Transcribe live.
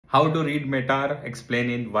How to read matter explain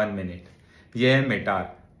in 1 minute. यह है matter,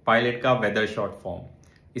 pilot का वेदर शॉर्ट फॉर्म।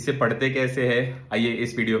 इसे पढ़ते कैसे है, आइए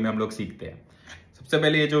इस वीडियो में हम लोग सीखते हैं। सबसे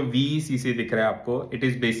पहले ये जो VCC दिख रहा है आपको, it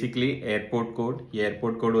is basically airport code. ये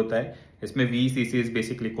एयरपोर्ट कोड होता है। इसमें VCC is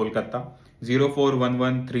basically Kolkata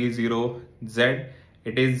 041130Z।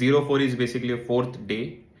 It is 04 is basically 4th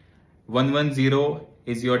day. 110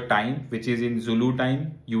 is your time, which is in Zulu time,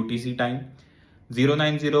 UTC time.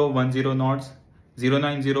 09010 knots.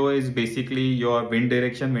 090 is basically your wind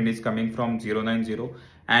direction. Wind is coming from 090,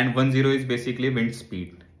 and 10 is basically wind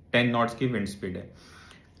speed. 10 knots की wind speed है.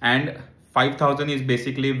 And 5000 is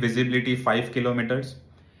basically visibility 5 kilometers.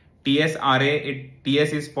 TSRA,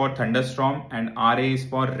 TS is for thunderstorm and RA is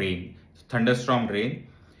for rain. Thunderstorm rain.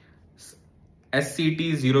 SCT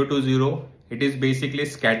 020. It is basically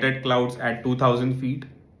scattered clouds at 2000 feet.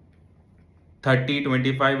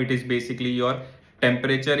 30-25, it is basically your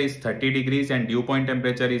temperature is 30 degrees and dew point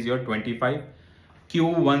temperature is your 25.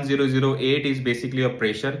 Q1008 is basically your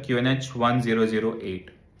pressure, QNH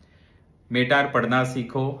 1008. Matter पढ़ना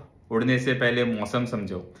सीखो, उड़ने से पहले मौसम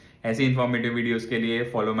समझो। ऐसी informative videos के लिए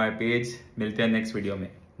फॉलो माय पेज। मिलते हैं नेक्स्ट वीडियो में।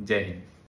 जय हिंद।